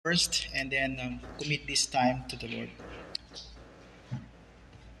first and then commit this time to the Lord.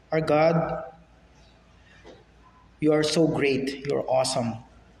 Our God, you are so great. You're awesome.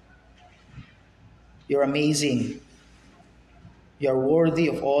 You're amazing. You're worthy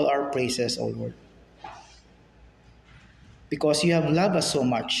of all our praises, O Lord. Because you have loved us so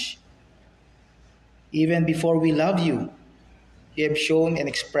much. Even before we love you, you have shown and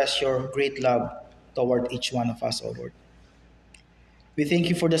expressed your great love toward each one of us, O Lord. We thank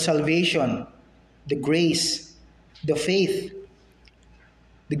you for the salvation, the grace, the faith,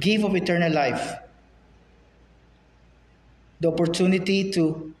 the gift of eternal life, the opportunity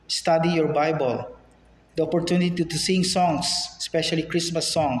to study your Bible, the opportunity to sing songs, especially Christmas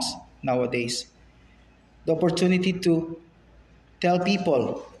songs nowadays, the opportunity to tell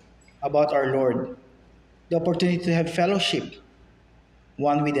people about our Lord, the opportunity to have fellowship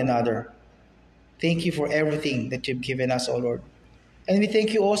one with another. Thank you for everything that you've given us, O Lord. And we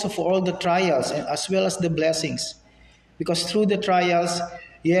thank you also for all the trials and as well as the blessings. Because through the trials,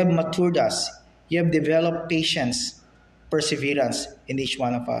 you have matured us. You have developed patience, perseverance in each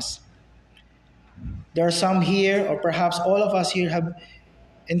one of us. There are some here, or perhaps all of us here have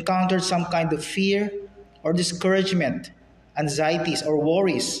encountered some kind of fear or discouragement, anxieties or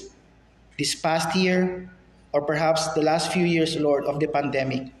worries this past year, or perhaps the last few years, Lord, of the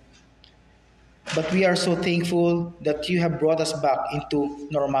pandemic. But we are so thankful that you have brought us back into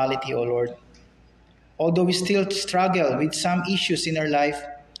normality, O Lord. Although we still struggle with some issues in our life,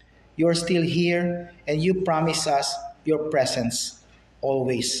 you are still here and you promise us your presence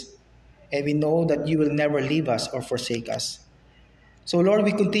always. And we know that you will never leave us or forsake us. So Lord,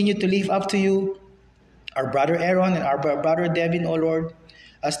 we continue to lift up to you our brother Aaron and our brother Devin, O Lord,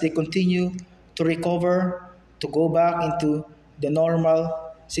 as they continue to recover, to go back into the normal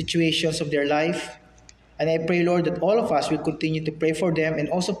situations of their life. And I pray, Lord, that all of us will continue to pray for them and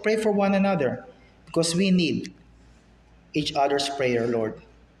also pray for one another because we need each other's prayer, Lord.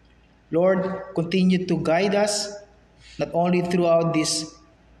 Lord, continue to guide us not only throughout this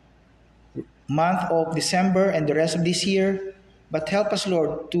month of December and the rest of this year, but help us,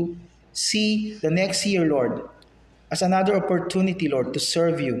 Lord, to see the next year, Lord, as another opportunity, Lord, to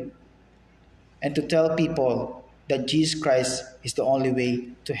serve you and to tell people that Jesus Christ is the only way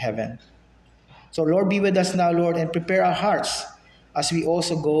to heaven. So, Lord, be with us now, Lord, and prepare our hearts as we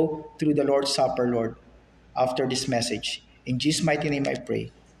also go through the Lord's Supper, Lord, after this message. In Jesus' mighty name I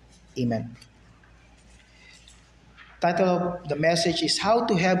pray. Amen. Title of the message is How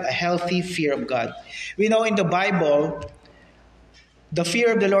to Have a Healthy Fear of God. We know in the Bible, the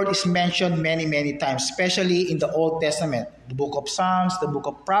fear of the Lord is mentioned many, many times, especially in the Old Testament, the book of Psalms, the book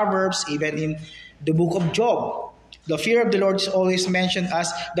of Proverbs, even in the book of Job. The fear of the Lord is always mentioned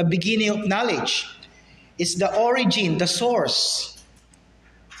as the beginning of knowledge. It's the origin, the source,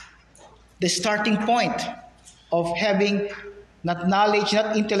 the starting point of having not knowledge,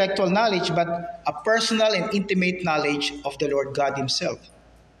 not intellectual knowledge, but a personal and intimate knowledge of the Lord God Himself.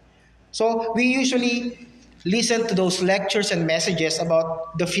 So we usually listen to those lectures and messages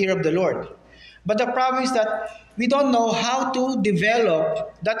about the fear of the Lord. But the problem is that we don't know how to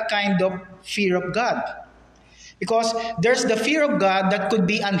develop that kind of fear of God. Because there's the fear of God that could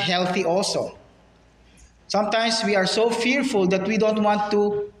be unhealthy also. Sometimes we are so fearful that we don't want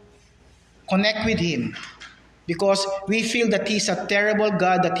to connect with Him because we feel that He's a terrible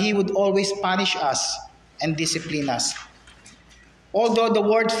God, that He would always punish us and discipline us. Although the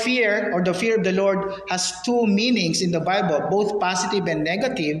word fear or the fear of the Lord has two meanings in the Bible, both positive and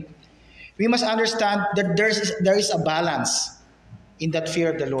negative, we must understand that there is a balance in that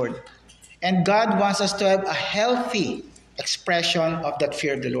fear of the Lord. And God wants us to have a healthy expression of that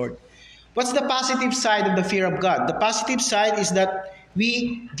fear of the Lord. What's the positive side of the fear of God? The positive side is that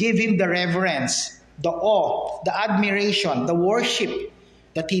we give Him the reverence, the awe, the admiration, the worship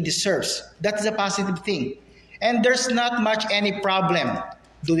that He deserves. That's the positive thing. And there's not much any problem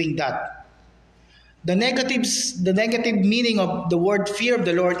doing that. The negative meaning of the word fear of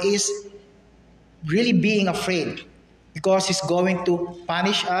the Lord is really being afraid because He's going to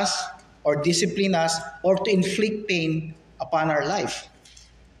punish us or discipline us or to inflict pain upon our life.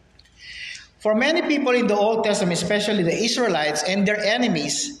 For many people in the Old Testament, especially the Israelites and their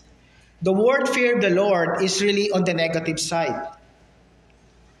enemies, the word fear of the Lord is really on the negative side.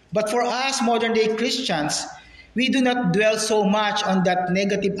 But for us modern day Christians, we do not dwell so much on that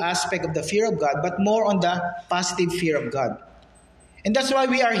negative aspect of the fear of God, but more on the positive fear of God. And that's why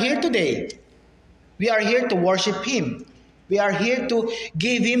we are here today. We are here to worship Him. We are here to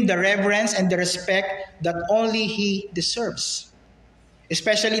give Him the reverence and the respect that only He deserves.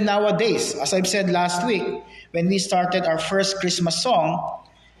 Especially nowadays, as I've said last week, when we started our first Christmas song,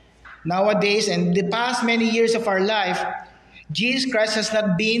 Nowadays, and the past many years of our life, Jesus Christ has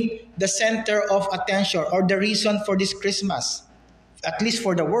not been the center of attention or the reason for this Christmas, at least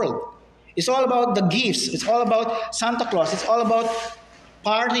for the world. It's all about the gifts. It's all about Santa Claus. It's all about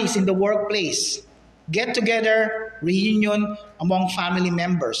parties in the workplace, get together, reunion among family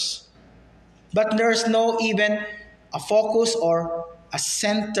members. But there's no even a focus or a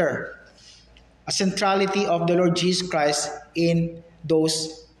center, a centrality of the Lord Jesus Christ in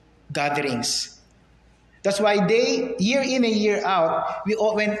those gatherings. That's why year in and year out,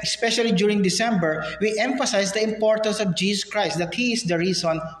 especially during December, we emphasize the importance of Jesus Christ, that He is the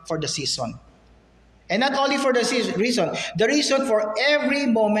reason for the season. And not only for the reason, the reason for every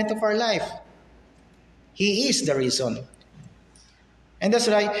moment of our life. He is the reason. And that's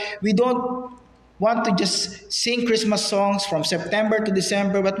why we don't want to just sing Christmas songs from September to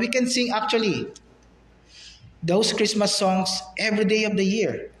December, but we can sing actually those Christmas songs every day of the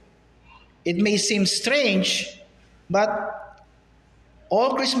year. It may seem strange, but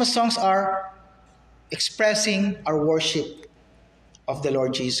all Christmas songs are expressing our worship of the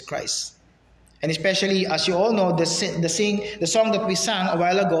Lord Jesus Christ. And especially, as you all know, the song that we sang a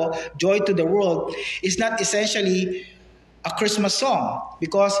while ago, Joy to the World, is not essentially a Christmas song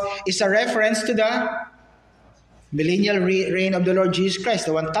because it's a reference to the millennial reign of the Lord Jesus Christ,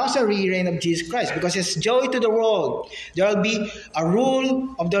 the 1,000 reign of Jesus Christ, because it's joy to the world. There will be a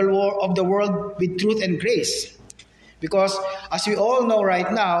rule of the world with truth and grace. Because as we all know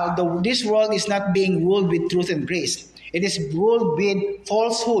right now, this world is not being ruled with truth and grace. It is ruled with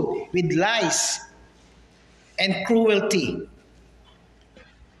falsehood, with lies, and cruelty.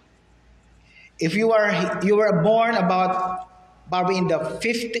 If you were born about probably in the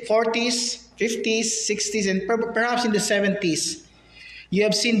 40s, 50s, 60s, and perhaps in the 70s, you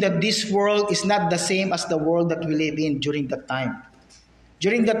have seen that this world is not the same as the world that we live in during that time.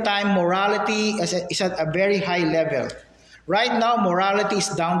 During that time, morality is at a very high level. Right now, morality is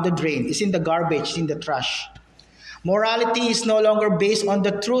down the drain. It's in the garbage, it's in the trash. Morality is no longer based on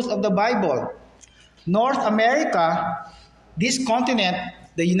the truth of the Bible. North America, this continent,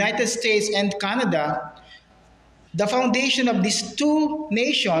 the United States and Canada, the foundation of these two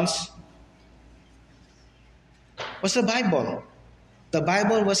nations was the Bible. The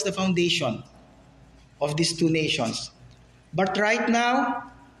Bible was the foundation of these two nations. But right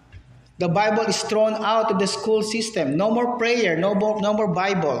now, the Bible is thrown out of the school system. No more prayer, no more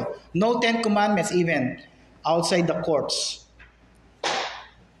Bible, no 10 Commandments even outside the courts.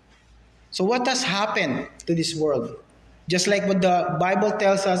 So what has happened to this world? Just like what the Bible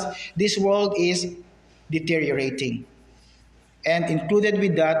tells us, this world is deteriorating. And included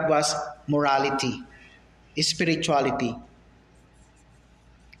with that was morality, spirituality.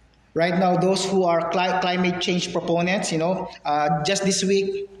 Right now, those who are climate change proponents, just this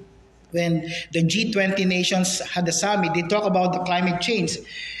week, when the G20 nations had the summit, they talk about the climate change.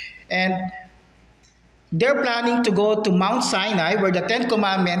 And they're planning to go to Mount Sinai, where the 10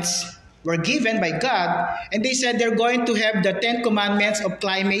 Commandments were given by God, and they said they're going to have the 10 Commandments of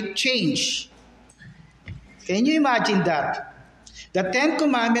climate change. Can you imagine that? The 10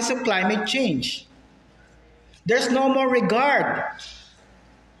 Commandments of climate change. There's no more regard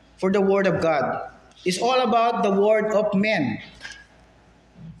for the Word of God. It's all about the word of men.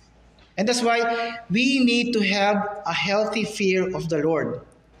 And that's why we need to have a healthy fear of the Lord.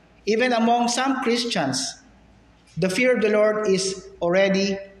 Even among some Christians, the fear of the Lord is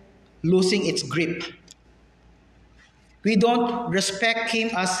already losing its grip. We don't respect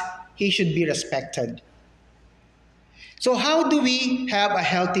Him as He should be respected. So how do we have a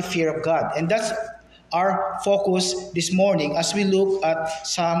healthy fear of God? And that's our focus this morning as we look at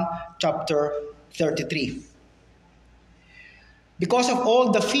Psalm chapter 33. Because of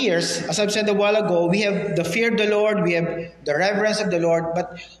all the fears, as I've said a while ago, we have the fear of the Lord, we have the reverence of the Lord,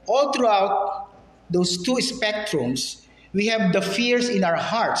 but all throughout those two spectrums, we have the fears in our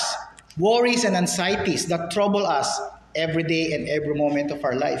hearts, worries and anxieties that trouble us every day and every moment of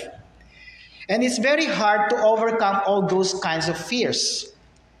our life. And it's very hard to overcome all those kinds of fears.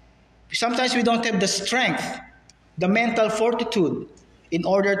 Sometimes we don't have the strength, the mental fortitude in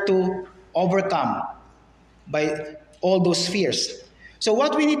order to overcome by all those fears. So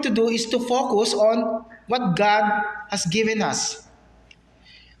what we need to do is to focus on what God has given us.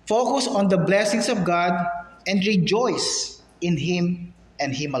 Focus on the blessings of God and rejoice in Him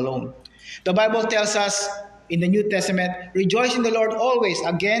and Him alone. The Bible tells us in the New Testament, rejoice in the Lord always.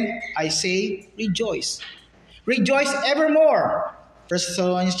 Again, I say rejoice. Rejoice evermore. 1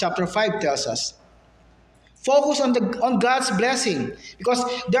 Thessalonians chapter 5 tells us. Focus on God's blessing, because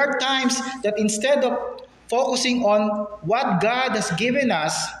there are times that instead of focusing on what God has given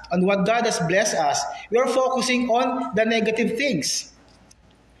us, on what God has blessed us, we are focusing on the negative things.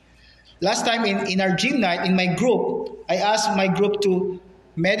 Last time in our gym night, in my group, I asked my group to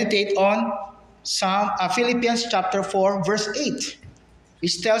meditate on Philippians chapter 4, verse 8,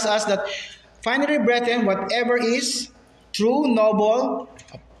 which tells us that, finally, brethren, whatever is true, noble,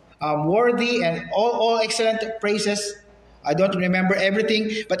 worthy, and all excellent praises, I don't remember everything,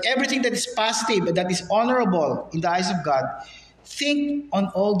 but everything that is positive, that is honorable in the eyes of God, think on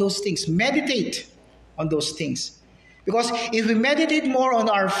all those things. Meditate on those things. Because if we meditate more on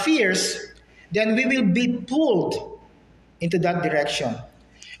our fears, then we will be pulled into that direction.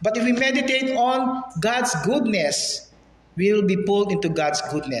 But if we meditate on God's goodness, we will be pulled into God's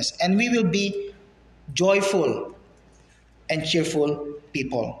goodness. And we will be joyful and cheerful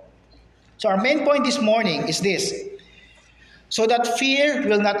people. So our main point this morning is this. So that fear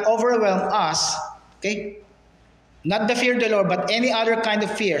will not overwhelm us, okay? Not the fear of the Lord, but any other kind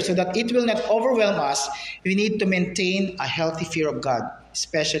of fear. So that it will not overwhelm us, we need to maintain a healthy fear of God,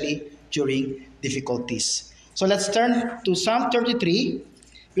 especially during difficulties. So let's turn to Psalm 33.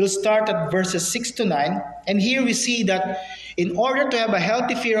 We'll start at verses 6 to 9. And here we see that in order to have a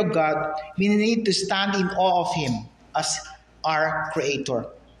healthy fear of God, we need to stand in awe of Him as our Creator.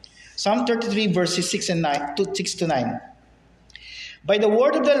 Psalm 33 verses 6 to 9. By the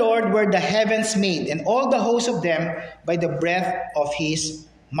word of the Lord were the heavens made, and all the hosts of them by the breath of His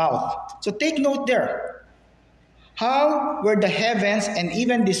mouth. So take note there. How were the heavens and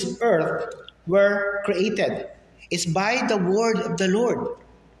even this earth were created? It's by the word of the Lord.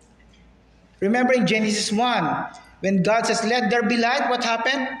 Remember in Genesis 1, when God says, let there be light, what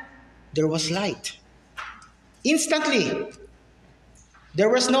happened? There was light. Instantly. There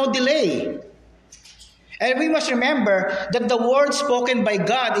was no delay. And we must remember that the word spoken by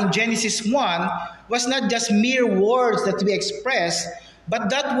God in Genesis 1 was not just mere words that we express, but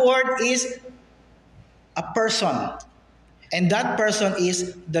that word is a person. And that person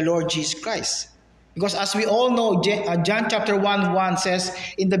is the Lord Jesus Christ. Because as we all know, John chapter 1 says,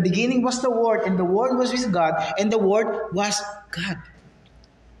 in the beginning was the Word, and the Word was with God, and the Word was God.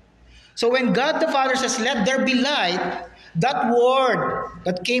 So when God the Father says, let there be light, that word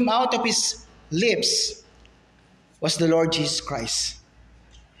that came out of His lips was the Lord Jesus Christ.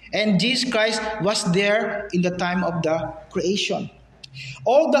 And Jesus Christ was there in the time of the creation.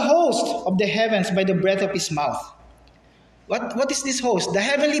 All the host of the heavens by the breath of His mouth. What is this host? The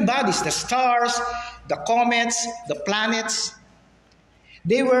heavenly bodies, the stars, the comets, the planets.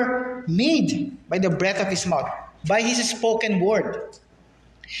 They were made by the breath of His mouth, by His spoken word.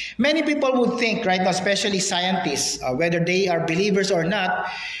 Many people would think right now, especially scientists, whether they are believers or not,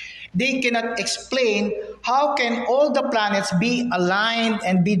 they cannot explain how can all the planets be aligned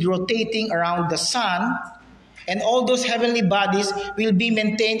and be rotating around the sun, and all those heavenly bodies will be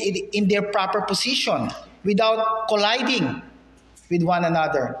maintained in their proper position without colliding with one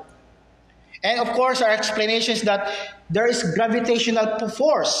another. And of course, our explanation is that there is gravitational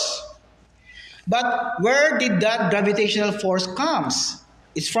force. But where did that gravitational force comes?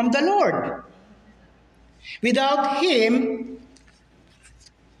 It's from the Lord. Without Him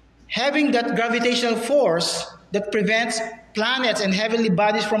having that gravitational force that prevents planets and heavenly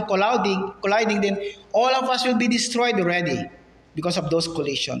bodies from colliding, then all of us will be destroyed already because of those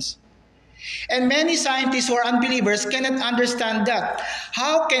collisions. And many scientists who are unbelievers cannot understand that.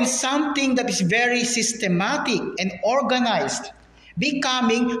 How can something that is very systematic and organized be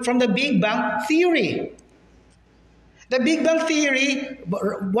coming from the Big Bang Theory? The Big Bang Theory,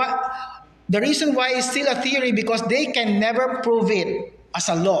 the reason why it's still a theory, because they can never prove it as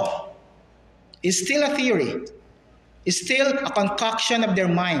a law. It's still a theory. It's still a concoction of their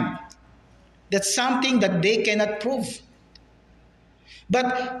mind. That's something that they cannot prove.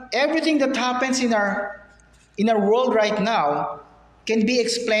 But everything that happens in our world right now can be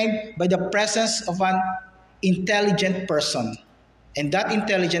explained by the presence of an intelligent person. And that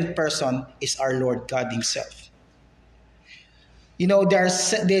intelligent person is our Lord God Himself. You know,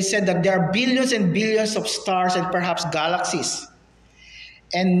 they said that there are billions and billions of stars and perhaps galaxies.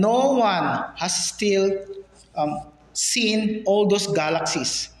 And no one has still seen all those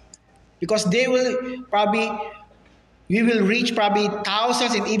galaxies. Because we will reach probably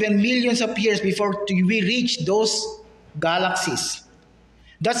thousands and even millions of years before we reach those galaxies.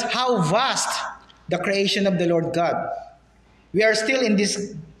 That's how vast the creation of the Lord God. We are still in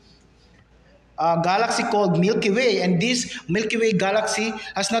this galaxy called Milky Way, and this Milky Way galaxy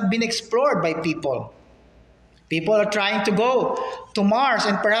has not been explored by people. People are trying to go to Mars,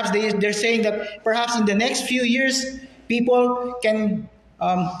 and perhaps they're saying that perhaps in the next few years, people can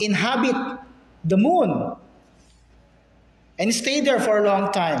inhabit the moon. and stay there for a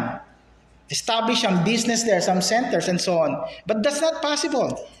long time. Establish some business there, some centers and so on. But that's not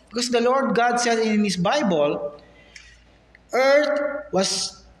possible because the Lord God said in His Bible, earth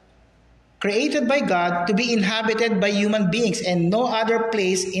was created by God to be inhabited by human beings, and no other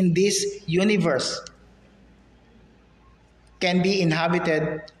place in this universe can be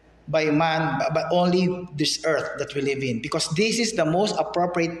inhabited by man, but only this earth that we live in, because this is the most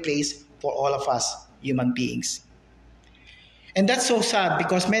appropriate place for all of us human beings. And that's so sad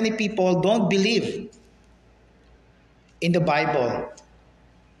because many people don't believe in the Bible.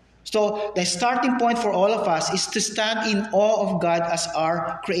 So the starting point for all of us is to stand in awe of God as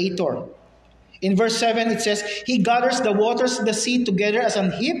our Creator. In verse 7 it says, He gathers the waters of the sea together as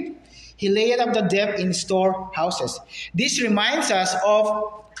an heap. He layeth up the depth in storehouses. This reminds us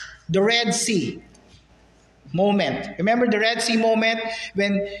of the Red Sea moment. Remember the Red Sea moment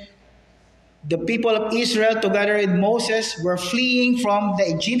when the people of Israel together with Moses were fleeing from the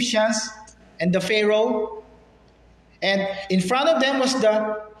Egyptians and the Pharaoh. And in front of them was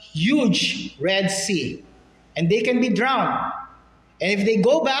the huge Red Sea. And they can be drowned. And if they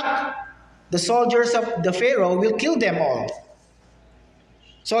go back, the soldiers of the Pharaoh will kill them all.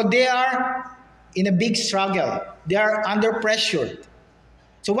 So they are in a big struggle. They are under pressure.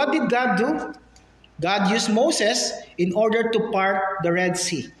 So what did God do? God used Moses in order to part the Red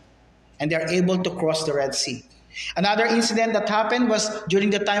Sea. And they are able to cross the Red Sea. Another incident that happened was during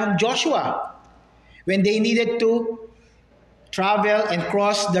the time of Joshua, when they needed to travel and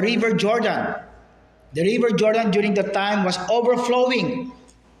cross the river Jordan. The river Jordan during the time was overflowing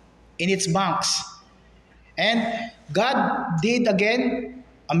in its banks. And God did again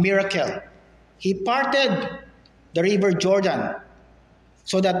a miracle. He parted the river Jordan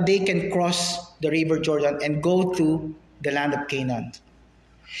so that they can cross the river Jordan and go to the land of Canaan.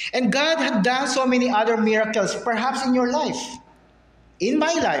 And God had done so many other miracles, perhaps in your life, in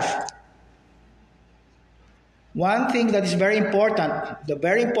my life. One thing that is very important, the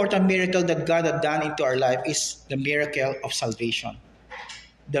very important miracle that God had done into our life is the miracle of salvation.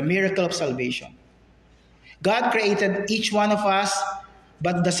 The miracle of salvation. God created each one of us,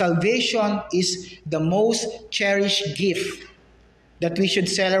 but the salvation is the most cherished gift that we should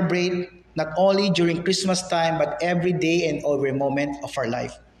celebrate not only during Christmas time, but every day and every moment of our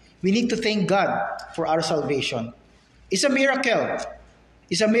life. We need to thank God for our salvation. It's a miracle.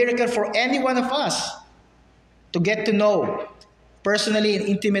 It's a miracle for any one of us to get to know personally and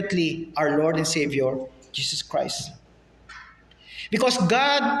intimately our Lord and Savior, Jesus Christ. Because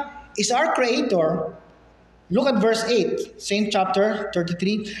God is our Creator. Look at verse 8, same chapter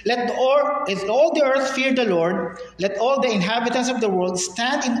 33. Let all the earth fear the Lord. Let all the inhabitants of the world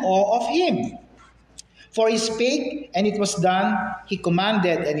stand in awe of Him. For He spake, and it was done. He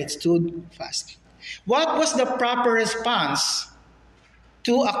commanded, and it stood fast. What was the proper response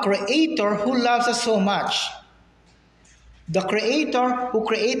to a Creator who loves us so much? The Creator who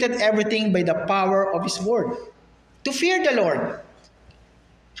created everything by the power of His word. To fear the Lord.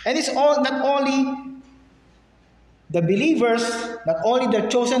 And it's all not only the believers, not only the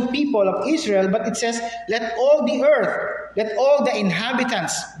chosen people of Israel, but it says, let all the earth, let all the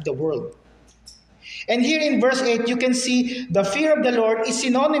inhabitants of the world. And here in verse 8, you can see the fear of the Lord is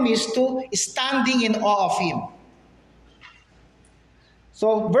synonymous to standing in awe of Him.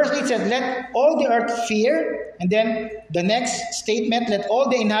 So verse 8 says, let all the earth fear. And then the next statement, let all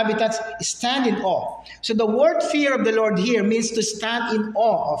the inhabitants stand in awe. So the word fear of the Lord here means to stand in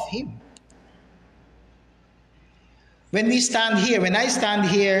awe of Him. When we stand here, when I stand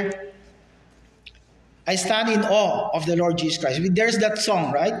here, I stand in awe of the Lord Jesus Christ. There's that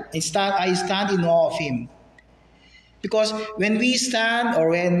song, right? I stand in awe of Him. Because when we stand or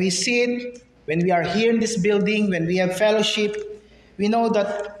when we sit, when we are here in this building, when we have fellowship, we know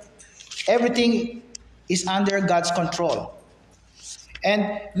that everything is under God's control.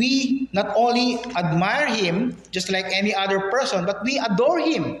 And we not only admire Him, just like any other person, but we adore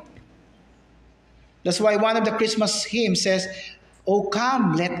Him. That's why one of the Christmas hymns says, "Oh,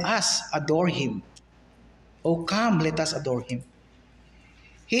 come, let us adore Him. Oh, come, let us adore Him."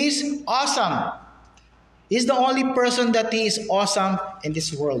 He's awesome. He's the only person that He is awesome in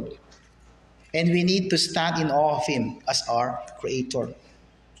this world. And we need to stand in awe of Him as our Creator.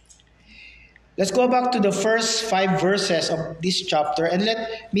 Let's go back to the first 5 verses of this chapter and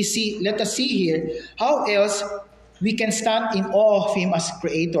let us see here how else we can stand in awe of Him as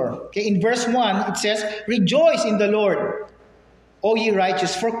Creator. Okay, in verse 1, it says, "Rejoice in the Lord, O ye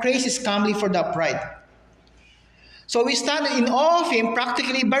righteous, for grace is comely for the upright." So we stand in awe of Him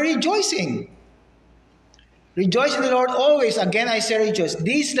practically by rejoicing. Rejoice in the Lord always. Again, I say rejoice.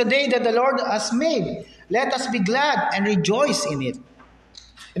 This is the day that the Lord has made. Let us be glad and rejoice in it.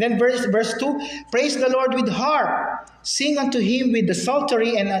 And then verse 2, praise the Lord with harp. Sing unto him with the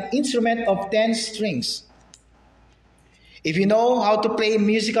psaltery and an instrument of 10 strings. If you know how to play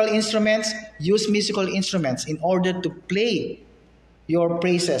musical instruments, use musical instruments in order to play your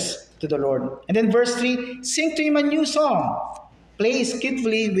praises to the Lord. And then verse 3, sing to him a new song. Play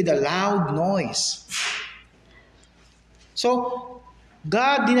skillfully with a loud noise. So,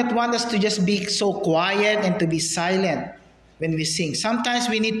 God did not want us to just be so quiet and to be silent when we sing. Sometimes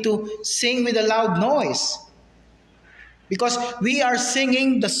we need to sing with a loud noise. Because we are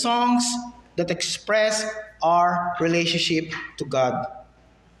singing the songs that express our relationship to God.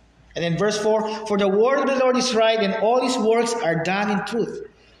 And then verse 4, for the word of the Lord is right and all his works are done in truth.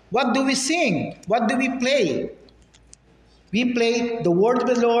 What do we sing? What do we play? We play the word of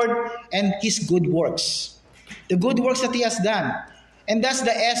the Lord and his good works. The good works that he has done. And that's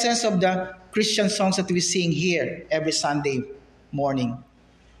the essence of the Christian songs that we sing here every Sunday morning.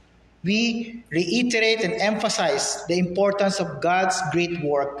 We reiterate and emphasize the importance of God's great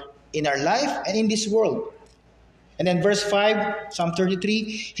work in our life and in this world. And then verse 5, Psalm 33,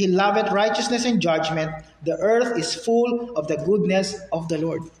 he loveth righteousness and judgment. The earth is full of the goodness of the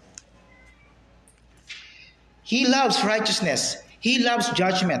Lord. He loves righteousness. He loves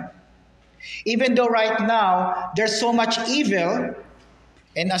judgment. Even though right now there's so much evil,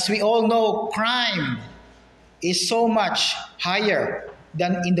 and as we all know, crime is so much higher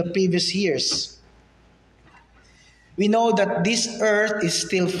than in the previous years. We know that this earth is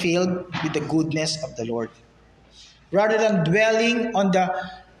still filled with the goodness of the Lord. Rather than dwelling on the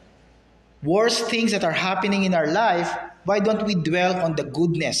worst things that are happening in our life, why don't we dwell on the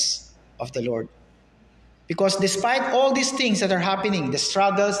goodness of the Lord? Because despite all these things that are happening, the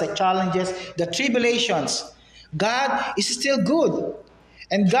struggles, the challenges, the tribulations, God is still good.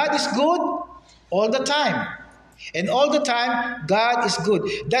 And God is good all the time. And all the time, God is good.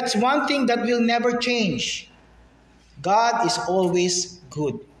 That's one thing that will never change. God is always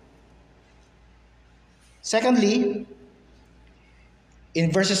good. Secondly,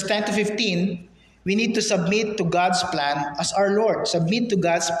 in verses 10 to 15, we need to submit to God's plan as our Lord. Submit to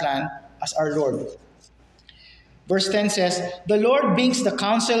God's plan as our Lord. Verse 10 says, the Lord brings the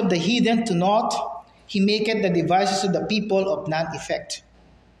counsel of the heathen to naught. He maketh the devices of the people of none effect.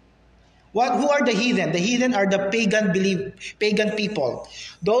 Who are the heathen? The heathen are the pagan people.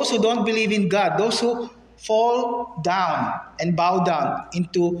 Those who don't believe in God. Those who fall down and bow down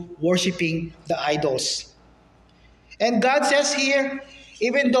into worshiping the idols. And God says here,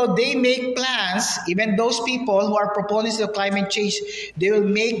 even though they make plans, even those people who are proponents of climate change, they will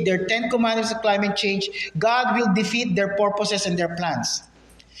make their 10 commandments of climate change, God will defeat their purposes and their plans.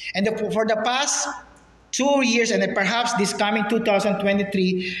 And for the past 2 years, and perhaps this coming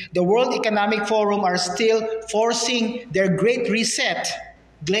 2023, the World Economic Forum are still forcing their great reset,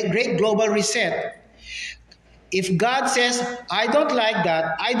 great global reset. If God says, I don't like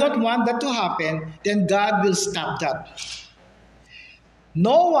that, I don't want that to happen, then God will stop that.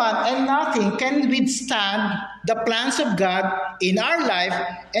 No one and nothing can withstand the plans of God in our life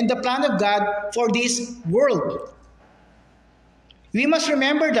and the plan of God for this world. We must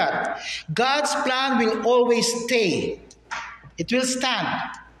remember that God's plan will always stay. It will stand.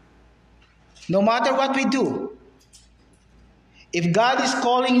 No matter what we do. If God is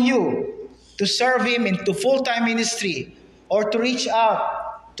calling you to serve Him into full-time ministry or to reach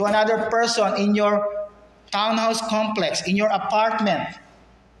out to another person in your townhouse complex, in your apartment,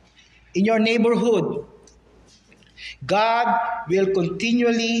 in your neighborhood, God will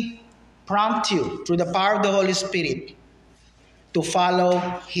continually prompt you through the power of the Holy Spirit to follow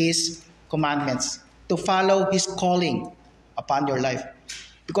His commandments, to follow His calling upon your life.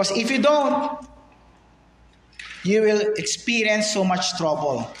 Because if you don't, you will experience so much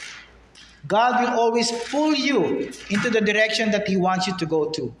trouble. God will always pull you into the direction that He wants you to go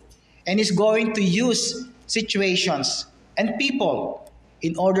to. And He's going to use situations and people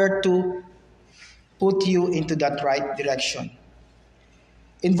in order to put you into that right direction.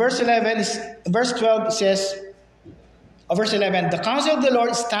 In verse 12 it says, verse 11, the counsel of the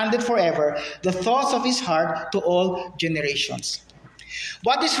Lord standeth forever, the thoughts of His heart to all generations.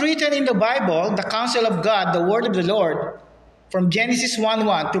 What is written in the Bible, the counsel of God, the word of the Lord, from Genesis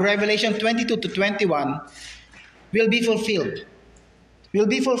 1:1 to Revelation 22 to 21, will be fulfilled. Will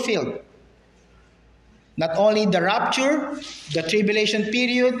be fulfilled. Not only the rapture, the tribulation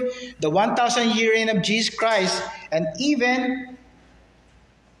period, the 1,000-year reign of Jesus Christ, and even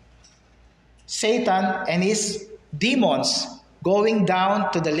Satan and his demons going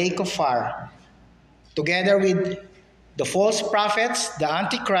down to the lake of fire, together with the false prophets, the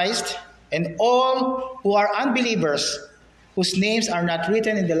Antichrist, And all who are unbelievers, whose names are not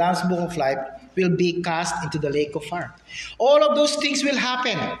written in the Lamb's Book of Life, will be cast into the lake of fire. All of those things will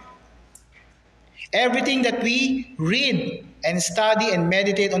happen. Everything that we read and study and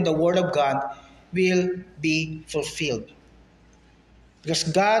meditate on the Word of God will be fulfilled. Because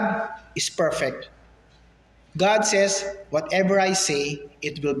God is perfect. God says, whatever I say,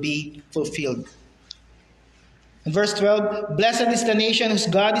 it will be fulfilled. In verse 12, blessed is the nation whose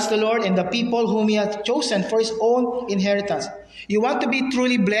God is the Lord, and the people whom he hath chosen for his own inheritance. You want to be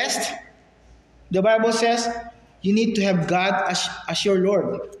truly blessed? The Bible says, you need to have God as your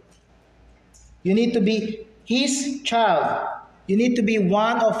Lord. You need to be his child. You need to be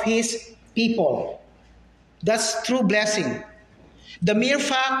one of his people. That's true blessing. The mere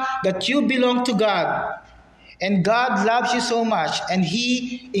fact that you belong to God, and God loves you so much, and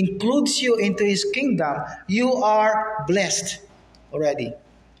he includes you into his kingdom, you are blessed already.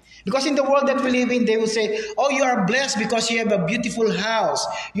 Because in the world that we live in, they will say, oh, you are blessed because you have a beautiful house.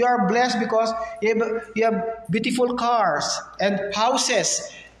 You are blessed because you have beautiful cars and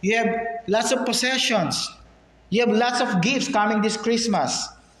houses. You have lots of possessions. You have lots of gifts coming this Christmas.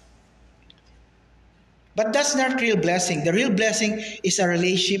 But that's not real blessing. The real blessing is a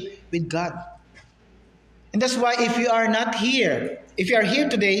relationship with God. And that's why if you are not here, if you are here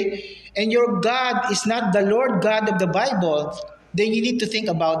today and your God is not the Lord God of the Bible, then you need to think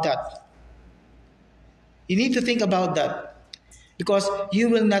about that. You need to think about that. Because you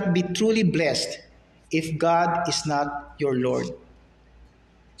will not be truly blessed if God is not your Lord.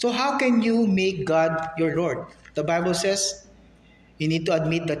 So how can you make God your Lord? The Bible says you need to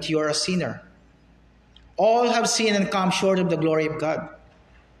admit that you are a sinner. All have sinned and come short of the glory of God.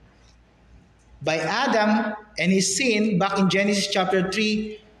 By Adam and his sin, back in Genesis chapter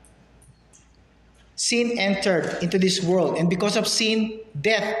 3, sin entered into this world. And because of sin,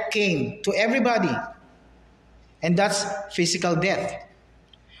 death came to everybody. And that's physical death.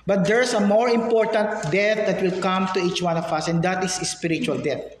 But there's a more important death that will come to each one of us, and that is spiritual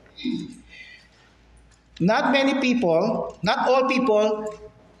death. Not many people, not all people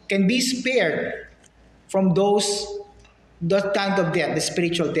can be spared from that kind of death, the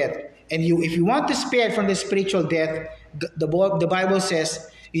spiritual death. And if you want to spare from the spiritual death, the Bible says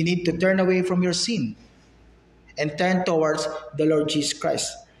you need to turn away from your sin and turn towards the Lord Jesus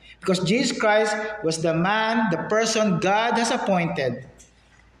Christ. Because Jesus Christ was the man, the person God has appointed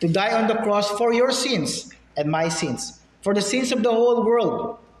to die on the cross for your sins and my sins, for the sins of the whole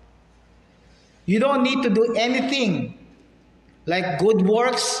world. You don't need to do anything like good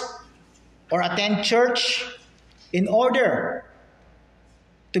works or attend church in order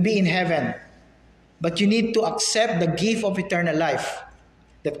to be in heaven. But you need to accept the gift of eternal life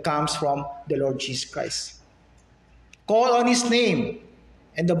that comes from the Lord Jesus Christ. Call on his name,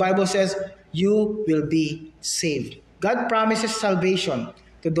 and the Bible says you will be saved. God promises salvation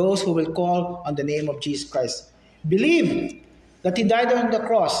to those who will call on the name of Jesus Christ. Believe that he died on the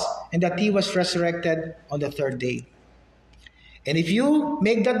cross and that he was resurrected on the third day. And if you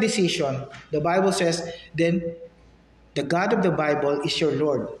make that decision, the Bible says, then the God of the Bible is your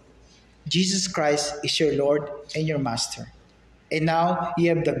Lord. Jesus Christ is your Lord and your Master. And now you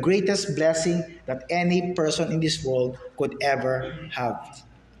have the greatest blessing that any person in this world could ever have.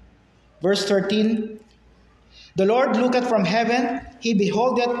 Verse 13, the Lord looketh from heaven, he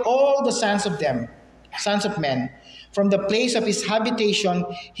beholdeth all the sons of men. From the place of his habitation,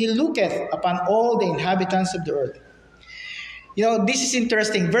 he looketh upon all the inhabitants of the earth. You know, this is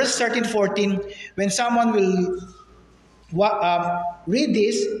interesting. Verse 13, 14, when someone will read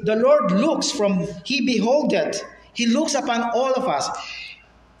this, the Lord looks from, he beholdeth, he looks upon all of us.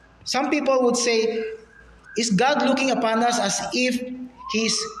 Some people would say, is God looking upon us as if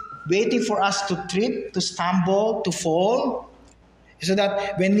he's waiting for us to trip, to stumble, to fall? So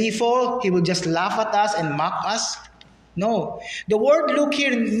that when we fall, he will just laugh at us and mock us? No. The word look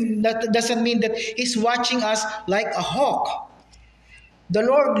here that doesn't mean that he's watching us like a hawk. The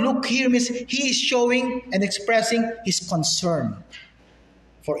Lord look here means he is showing and expressing his concern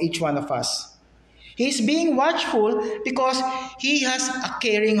for each one of us. He's being watchful because he has a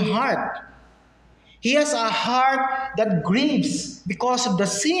caring heart. He has a heart that grieves because of the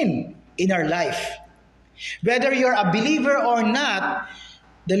sin in our life. Whether you're a believer or not,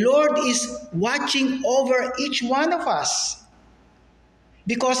 the Lord is watching over each one of us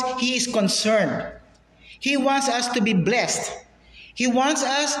because he is concerned. He wants us to be blessed. He wants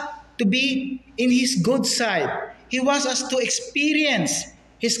us to be in his good side. He wants us to experience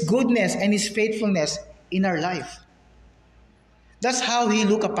his goodness and his faithfulness in our life. That's how he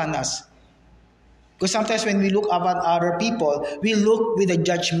looks upon us. Because sometimes when we look about other people, we look with a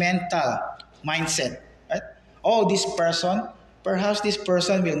judgmental mindset. Right? Oh, this person, perhaps this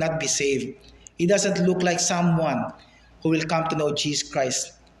person will not be saved. He doesn't look like someone who will come to know Jesus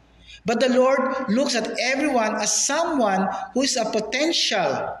Christ. But the Lord looks at everyone as someone who is a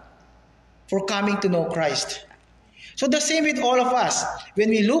potential for coming to know Christ. So the same with all of us.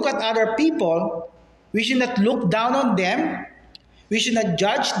 When we look at other people, we should not look down on them. We should not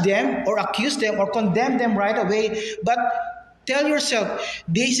judge them or accuse them or condemn them right away. But tell yourself,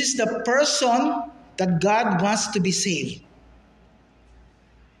 this is the person that God wants to be saved.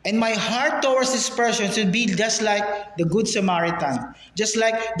 And my heart towards this person should be just like the Good Samaritan, just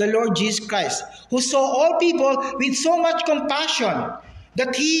like the Lord Jesus Christ, who saw all people with so much compassion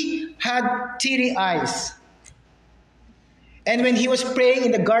that he had teary eyes. And when he was praying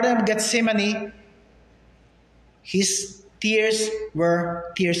in the Garden of Gethsemane, his tears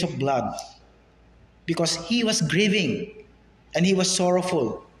were tears of blood because he was grieving and he was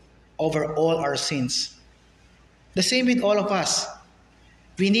sorrowful over all our sins. The same with all of us.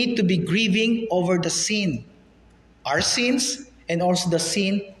 We need to be grieving over the sin, our sins, and also the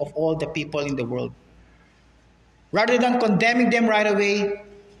sin of all the people in the world. Rather than condemning them right away,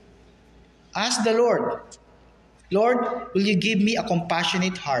 ask the Lord, Lord, will you give me a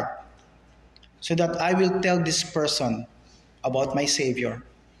compassionate heart so that I will tell this person about my Savior?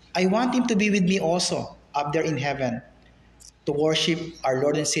 I want him to be with me also up there in heaven to worship our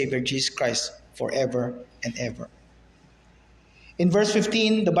Lord and Savior Jesus Christ forever and ever. In verse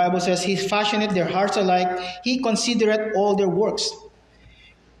 15, the Bible says, He fashioneth their hearts alike. He considereth all their works.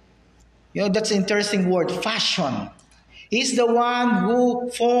 You know, that's an interesting word, fashion. He's the one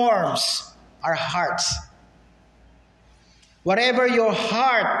who forms our hearts. Whatever your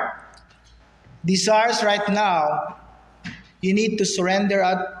heart desires right now, you need to surrender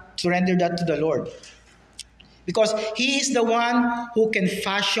that to the Lord. Because He is the one who can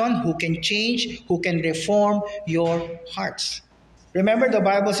fashion, who can change, who can reform your hearts. Remember, the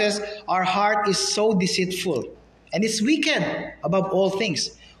Bible says our heart is so deceitful and it's wicked above all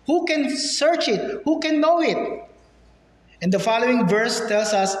things. Who can search it? Who can know it? And the following verse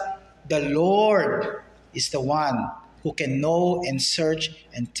tells us the Lord is the one who can know and search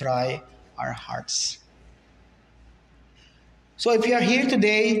and try our hearts. So if you are here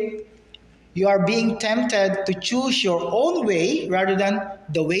today, you are being tempted to choose your own way rather than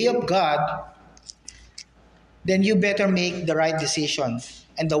the way of God, then you better make the right decision.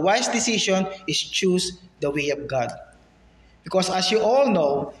 And the wise decision is choose the way of God. Because as you all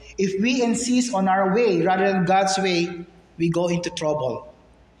know, if we insist on our way rather than God's way, we go into trouble.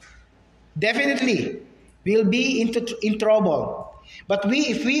 Definitely, we'll be in trouble. But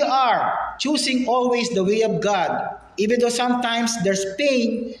if we are choosing always the way of God, even though sometimes there's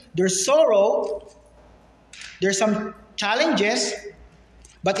pain, there's sorrow, there's some challenges,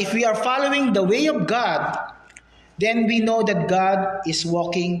 but if we are following the way of God, then we know that God is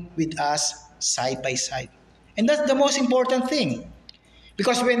walking with us side by side. And that's the most important thing.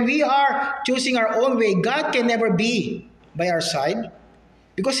 Because when we are choosing our own way, God can never be by our side.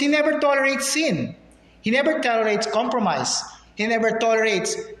 Because He never tolerates sin. He never tolerates compromise. He never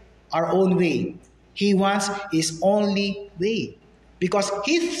tolerates our own way. He wants His only way. Because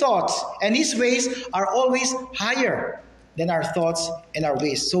His thoughts and His ways are always higher than our thoughts and our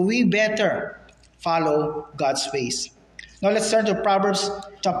ways. So we better follow God's ways. Now let's turn to Proverbs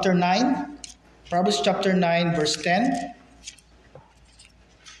chapter 9. Proverbs chapter 9 verse 10.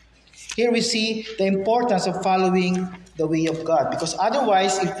 Here we see the importance of following the way of God. Because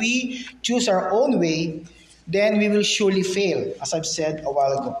otherwise, if we choose our own way, then we will surely fail, as I've said a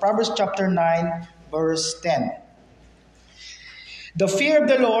while ago. Proverbs chapter 9 verse 10. The fear of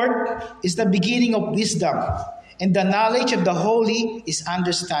the Lord is the beginning of wisdom, and the knowledge of the holy is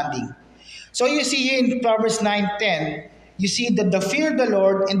understanding. So you see here in Proverbs 9:10, you see that the fear of the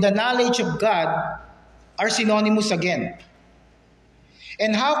Lord and the knowledge of God are synonymous again.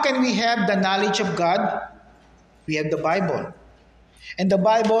 And how can we have the knowledge of God? We have the Bible. And the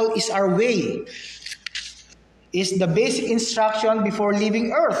Bible is our way. It's the basic instruction before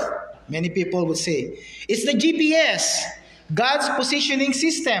leaving earth. Many people would say. It's the GPS, God's positioning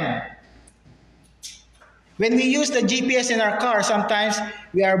system. When we use the GPS in our car, sometimes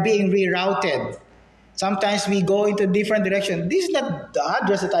we are being rerouted. Sometimes we go into different direction. This is not the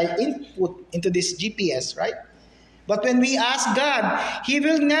address that I input into this GPS, right? But when we ask God, He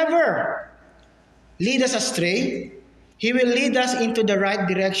will never lead us astray. He will lead us into the right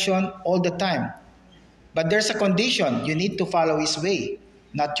direction all the time. But there's a condition. You need to follow His way,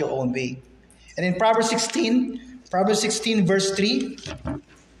 not your own way. And in Proverbs 16 verse 3,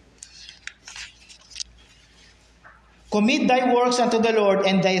 Commit thy works unto the Lord,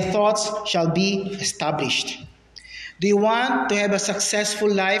 and thy thoughts shall be established. Do you want to have a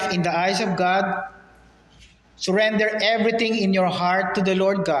successful life in the eyes of God? Surrender everything in your heart to the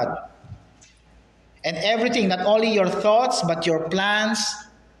Lord God. And everything, not only your thoughts, but your plans,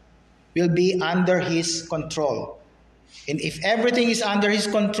 will be under His control. And if everything is under His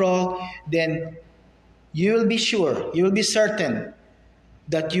control, then you will be sure, you will be certain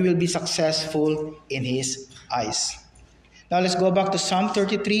that you will be successful in His eyes. Now let's go back to Psalm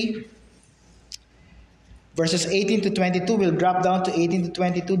 33, verses 18 to 22. We'll drop down to 18 to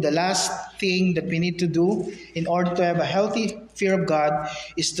 22. The last thing that we need to do in order to have a healthy fear of God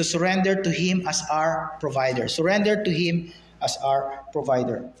is to surrender to Him as our provider. Surrender to Him as our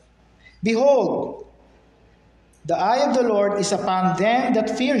provider. Behold, the eye of the Lord is upon them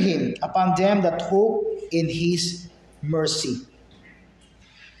that fear Him, upon them that hope in His mercy.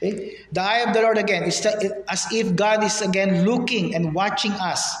 Okay? The eye of the Lord again is as if God is again looking and watching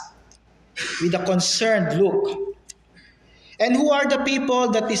us with a concerned look. And who are the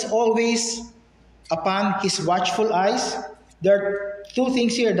people that is always upon His watchful eyes? There are two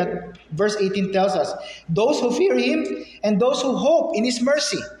things here that verse 18 tells us. Those who fear Him and those who hope in His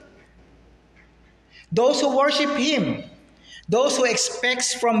mercy. Those who worship Him. Those who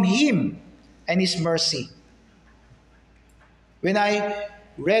expect from Him and His mercy. When I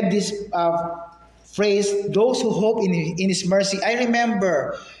read this phrase, those who hope in His mercy, I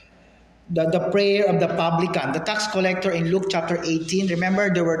remember the prayer of the publican, the tax collector in Luke chapter 18.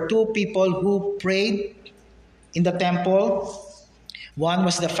 Remember, there were two people who prayed in the temple. One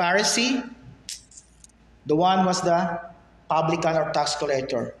was the Pharisee. The one was the publican or tax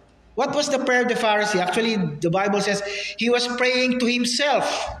collector. What was the prayer of the Pharisee? Actually, the Bible says he was praying to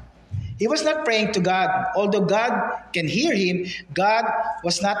himself. He was not praying to God. Although God can hear him, God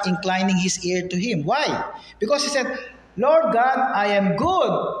was not inclining His ear to him. Why? Because he said, Lord God, I am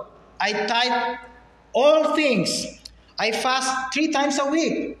good. I tithe all things. I fast 3 times a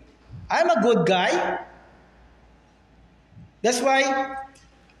week. I'm a good guy. That's why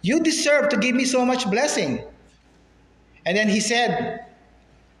you deserve to give me so much blessing. And then he said,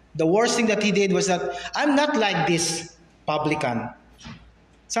 the worst thing that he did was that, I'm not like this publican.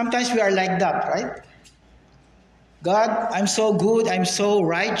 Sometimes we are like that, right? God, I'm so good, I'm so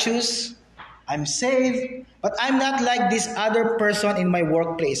righteous, I'm saved, but I'm not like this other person in my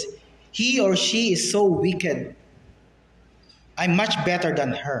workplace. He or she is so wicked. I'm much better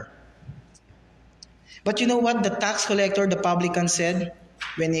than her. But you know what the tax collector, the publican, said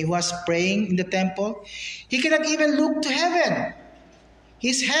when he was praying in the temple? He cannot even look to heaven.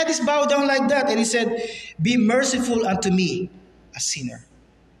 His head is bowed down like that, and he said, be merciful unto me, a sinner.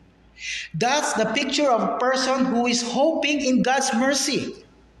 That's the picture of a person who is hoping in God's mercy.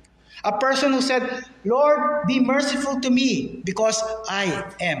 A person who said, Lord, be merciful to me because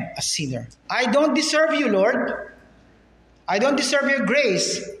I am a sinner. I don't deserve you, Lord. I don't deserve your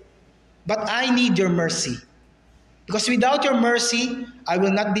grace, but I need your mercy. Because without your mercy, I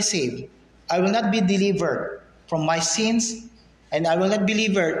will not be saved. I will not be delivered from my sins, and I will not be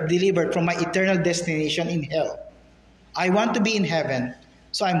delivered from my eternal destination in hell. I want to be in heaven,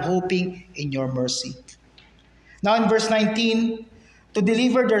 so I'm hoping in your mercy. Now in verse 19, to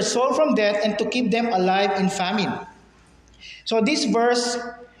deliver their soul from death and to keep them alive in famine. So this verse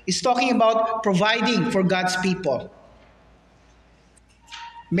is talking about providing for God's people.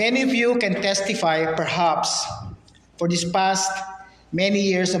 Many of you can testify, perhaps, for this past many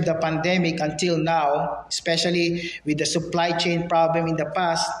years of the pandemic until now, especially with the supply chain problem in the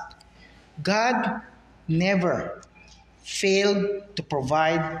past, God never failed to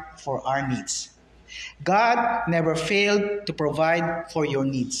provide for our needs. God never failed to provide for your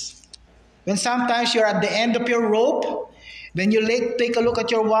needs. When sometimes you're at the end of your rope, when you take a look at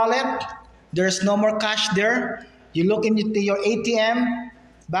your wallet, there's no more cash there. You look into your ATM,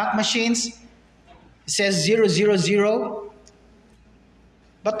 bank machines, it says 000.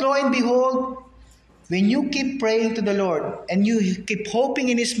 But lo and behold, when you keep praying to the Lord and you keep hoping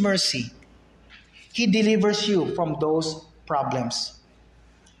in His mercy, He delivers you from those problems.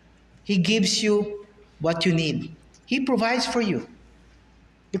 He gives you what you need. He provides for you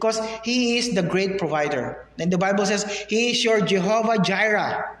because He is the great provider. And the Bible says He is your Jehovah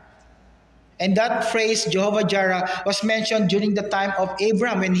Jireh. And that phrase, Jehovah Jireh, was mentioned during the time of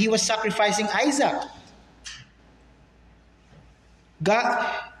Abraham when he was sacrificing Isaac.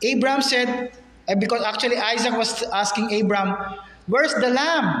 Abraham said, because actually Isaac was asking Abraham, where's the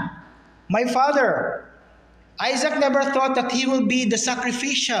lamb? My father. Isaac never thought that he will be the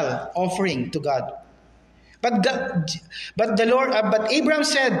sacrificial offering to God. But Abraham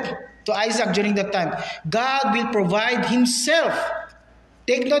said, to Isaac during that time, God will provide himself.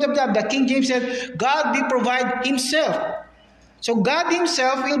 Take note of that. The King James said, God will provide himself. So God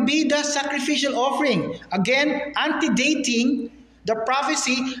himself will be the sacrificial offering. Again, antedating the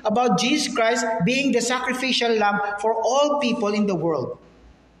prophecy about Jesus Christ being the sacrificial lamb for all people in the world.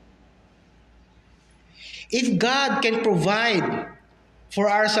 If God can provide for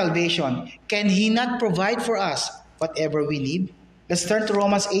our salvation, can he not provide for us whatever we need? Let's turn to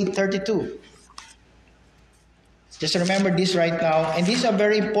Romans 8:32. Just remember this right now, and these are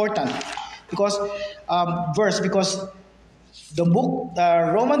very important because the book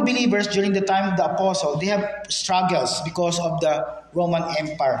Roman believers during the time of the apostle, they have struggles because of the Roman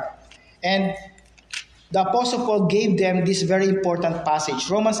Empire, and the apostle Paul gave them this very important passage,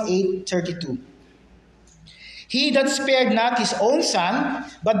 Romans 8:32. He that spared not his own son,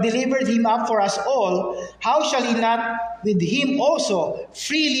 but delivered him up for us all, how shall he not with him also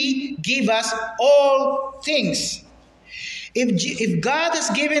freely give us all things? If God has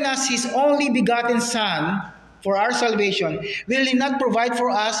given us his only begotten Son for our salvation, will he not provide for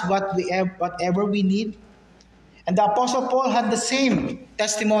us whatever we need? And the Apostle Paul had the same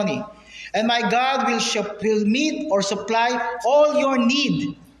testimony. And my God will meet or supply all your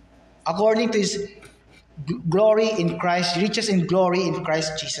need according to his glory in Christ, riches in glory in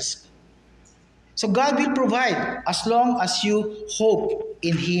Christ Jesus. So God will provide as long as you hope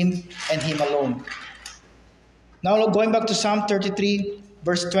in him and him alone. Now going back to Psalm 33,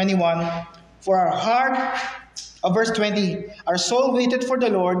 verse 21. Verse 20, our soul waited for the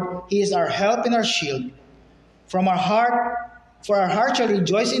Lord. He is our help and our shield. For our heart shall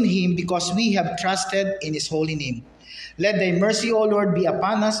rejoice in him, because we have trusted in his holy name. Let thy mercy, O Lord, be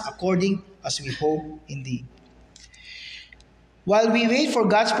upon us according as we hope in thee. While we wait for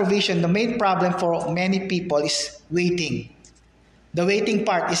God's provision, the main problem for many people is waiting. The waiting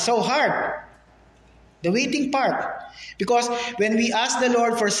part is so hard. The waiting part. Because when we ask the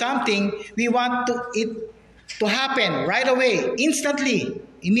Lord for something, we want it to happen right away, instantly,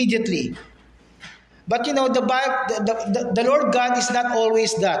 immediately. But you know, the Lord God is not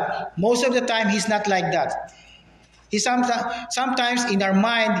always that. Most of the time, he's not like that. Sometimes in our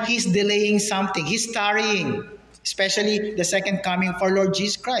mind, he's delaying something. He's tarrying, especially the second coming of our Lord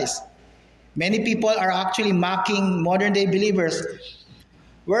Jesus Christ. Many people are actually mocking modern day believers.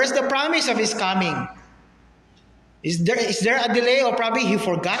 Where's the promise of his coming? Is there a delay, or probably he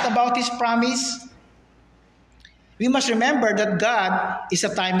forgot about his promise? We must remember that God is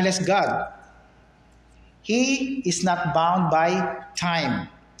a timeless God. He is not bound by time.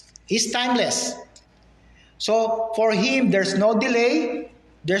 He's timeless. So for him, there's no delay.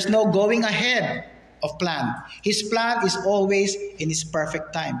 There's no going ahead of plan. His plan is always in his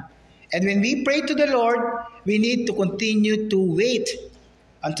perfect time. And when we pray to the Lord, we need to continue to wait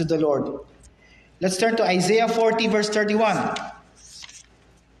unto the Lord. Let's turn to Isaiah 40, verse 31.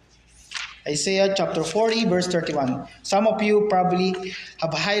 Isaiah chapter 40, verse 31. Some of you probably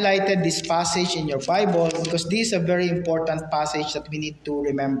have highlighted this passage in your Bible because this is a very important passage that we need to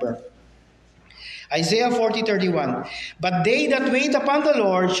remember. Isaiah 40, 31. But they that wait upon the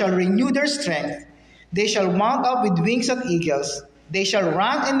Lord shall renew their strength. They shall mount up with wings as eagles. They shall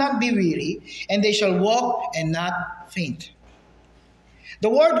run and not be weary, and they shall walk and not faint. The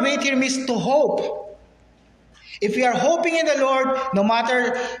word wait here means to hope. If we are hoping in the Lord, no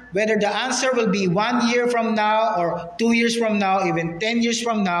matter whether the answer will be 1 year from now or 2 years from now, even 10 years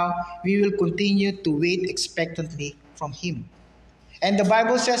from now, we will continue to wait expectantly from him. And the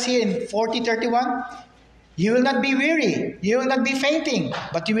Bible says here in 40:31, you will not be weary, you will not be fainting,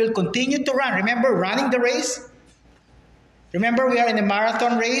 but you will continue to run. Remember running the race? Remember we are in a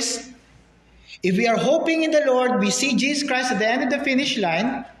marathon race? If we are hoping in the Lord, we see Jesus Christ at the end of the finish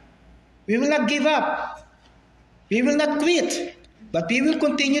line, we will not give up. We will not quit, but we will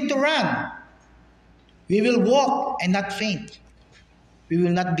continue to run. We will walk and not faint. We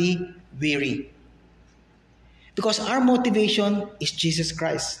will not be weary. Because our motivation is Jesus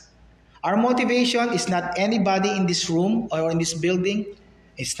Christ. Our motivation is not anybody in this room or in this building.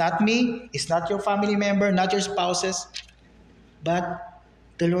 It's not me. It's not your family member, not your spouses, but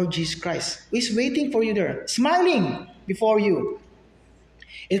the Lord Jesus Christ, who is waiting for you there, smiling before you.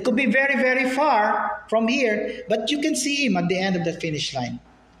 It could be very, very far from here, but you can see him at the end of the finish line,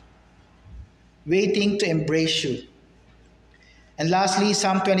 waiting to embrace you. And lastly,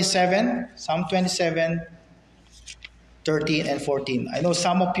 Psalm 27, 13 and 14. I know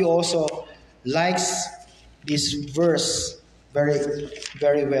some of you also likes this verse very,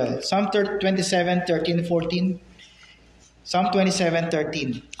 very well. Psalm 27, 13 and 14. Psalm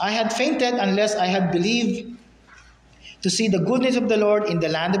 27:13. I had fainted unless I had believed to see the goodness of the Lord in the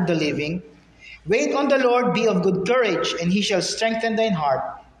land of the living. Wait on the Lord, be of good courage, and he shall strengthen thine heart.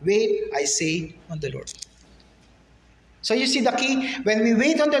 Wait, I say, on the Lord. So you see the key, when we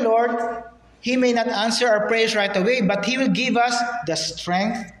wait on the Lord, he may not answer our prayers right away, but he will give us the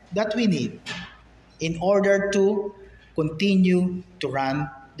strength that we need in order to continue to run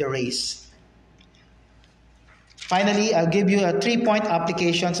the race. Finally, I'll give you a 3-point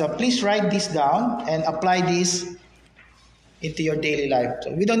application. So please write this down and apply this into your daily life.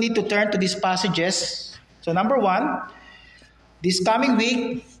 So we don't need to turn to these passages. So number 1, this coming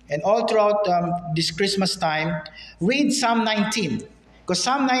week and all throughout this Christmas time, read Psalm 19. Because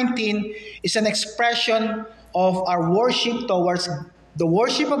Psalm 19 is an expression of our worship towards the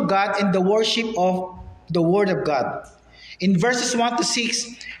worship of God and the worship of the Word of God. In verses 1 to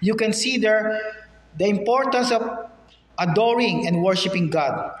 6, you can see there the importance of adoring and worshiping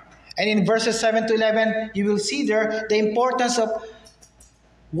God. And in verses 7 to 11, you will see there the importance of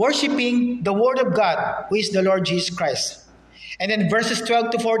worshiping the Word of God, who is the Lord Jesus Christ. And then verses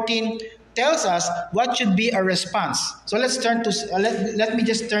 12 to 14 tells us what should be our response. So let's turn to let me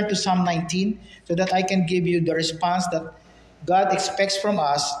just turn to Psalm 19 so that I can give you the response that God expects from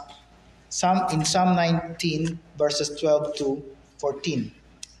us. In Psalm 19 verses 12 to 14.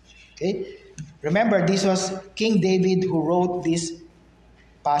 Okay? Remember, this was King David who wrote this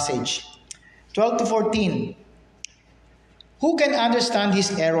passage. 12 to 14. Who can understand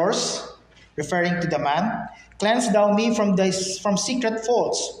his errors? Referring to the man. Cleanse thou me from secret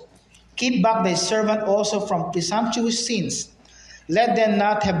faults. Keep back thy servant also from presumptuous sins. Let them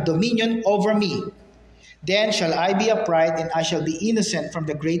not have dominion over me. Then shall I be upright, and I shall be innocent from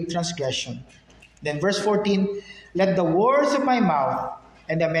the great transgression. Then verse 14, let the words of my mouth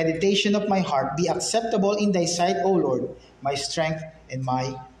and the meditation of my heart be acceptable in thy sight, O Lord, my strength and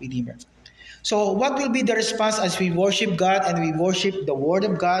my Redeemer. So what will be the response as we worship God and we worship the Word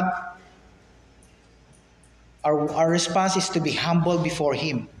of God? Our response is to be humble before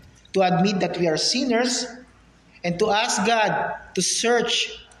Him, to admit that we are sinners, and to ask God to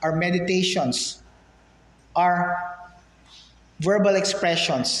search our meditations, our verbal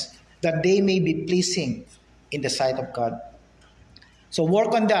expressions, that they may be pleasing in the sight of God. So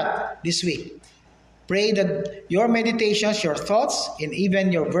work on that this week. Pray that your meditations, your thoughts, and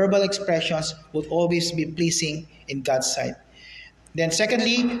even your verbal expressions would always be pleasing in God's sight. Then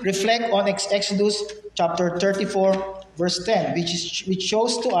secondly, reflect on Exodus chapter 34, verse 10, which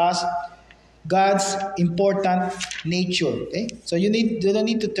shows to us God's important nature. Okay? So you don't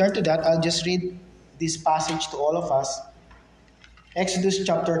need to turn to that. I'll just read this passage to all of us. Exodus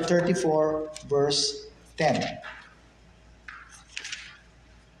chapter 34, verse 10.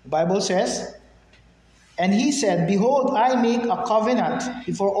 The Bible says, and he said, behold, I make a covenant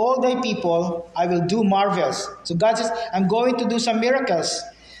before all thy people, I will do marvels. So God says, I'm going to do some miracles,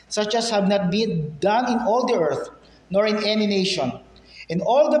 such as have not been done in all the earth, nor in any nation. And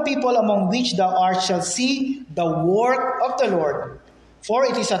all the people among which thou art shall see the work of the Lord, for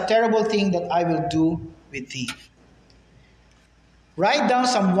it is a terrible thing that I will do with thee. Write down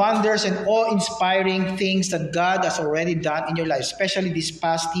some wonders and awe-inspiring things that God has already done in your life, especially this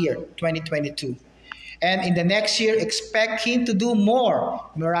past year, 2022. And in the next year, expect Him to do more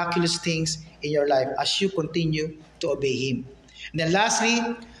miraculous things in your life as you continue to obey Him. And then lastly,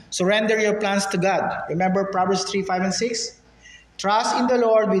 surrender your plans to God. Remember Proverbs 3, 5, and 6? Trust in the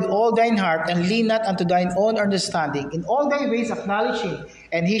Lord with all thine heart, and lean not unto thine own understanding. In all thy ways acknowledge Him,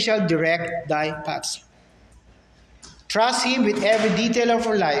 and He shall direct thy paths. Trust Him with every detail of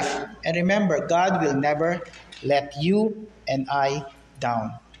your life. And remember, God will never let you and I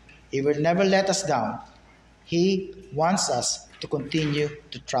down. He will never let us down. He wants us to continue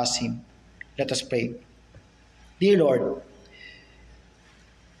to trust Him. Let us pray. Dear Lord,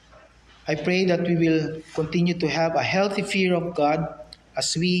 I pray that we will continue to have a healthy fear of God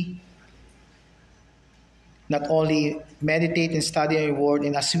as we not only meditate and study your word,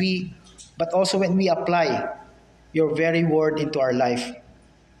 but also when we apply your very word into our life.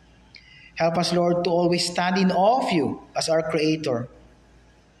 Help us, Lord, to always stand in awe of you as our Creator,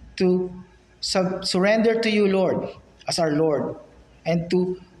 to surrender to you, Lord, as our Lord, and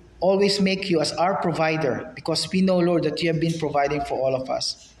to always make you as our provider, because we know, Lord, that you have been providing for all of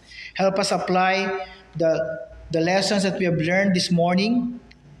us. Help us apply the lessons that we have learned this morning.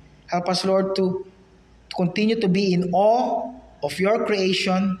 Help us, Lord, to continue to be in awe of your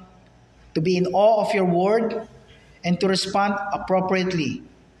creation, to be in awe of your word, and to respond appropriately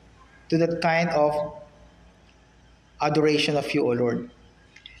to that kind of adoration of you, O Lord.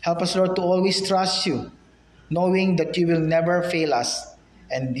 Help us, Lord, to always trust you, knowing that you will never fail us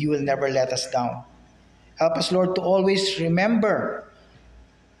and you will never let us down. Help us, Lord, to always remember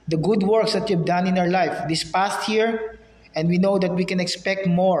the good works that you've done in our life this past year, and we know that we can expect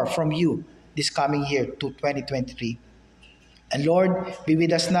more from you this coming year to 2023. And Lord, be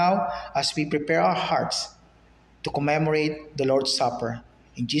with us now as we prepare our hearts to commemorate the Lord's Supper.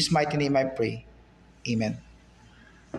 In Jesus' mighty name I pray. Amen.